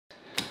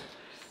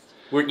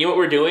You know what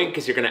we're doing?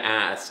 Because you're gonna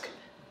ask.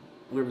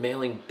 We're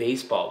mailing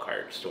baseball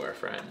cards to our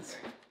friends.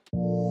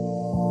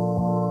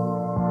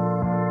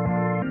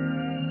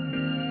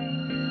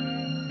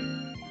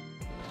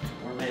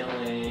 We're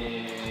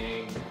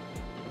mailing.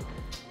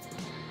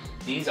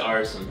 These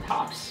are some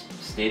Topps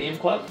Stadium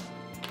Club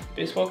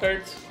baseball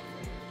cards.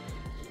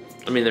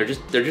 I mean, they're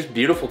just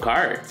beautiful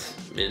cards.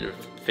 I mean, they're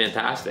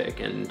fantastic,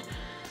 and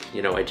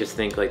you know, I just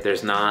think like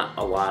there's not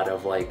a lot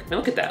of like, I mean,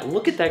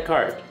 look at that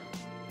card.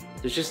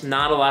 There's just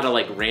not a lot of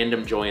like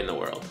random joy in the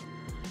world.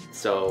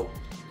 So,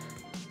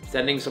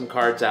 sending some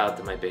cards out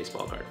to my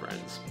baseball card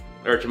friends,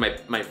 or to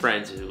my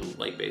friends who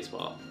like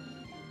baseball.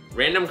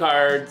 Random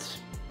cards.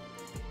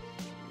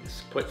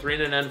 Just put 3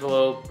 in an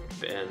envelope,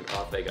 and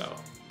off they go.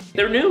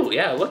 They're new.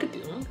 Yeah, look at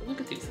these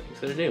things.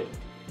 They're new.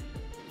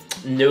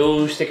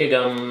 No stick of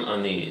gum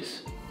on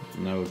these.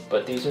 No.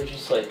 But these are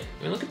just like,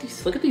 I mean, look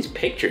at these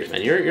pictures,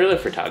 man. You're the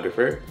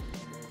photographer.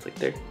 It's like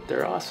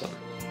they're awesome.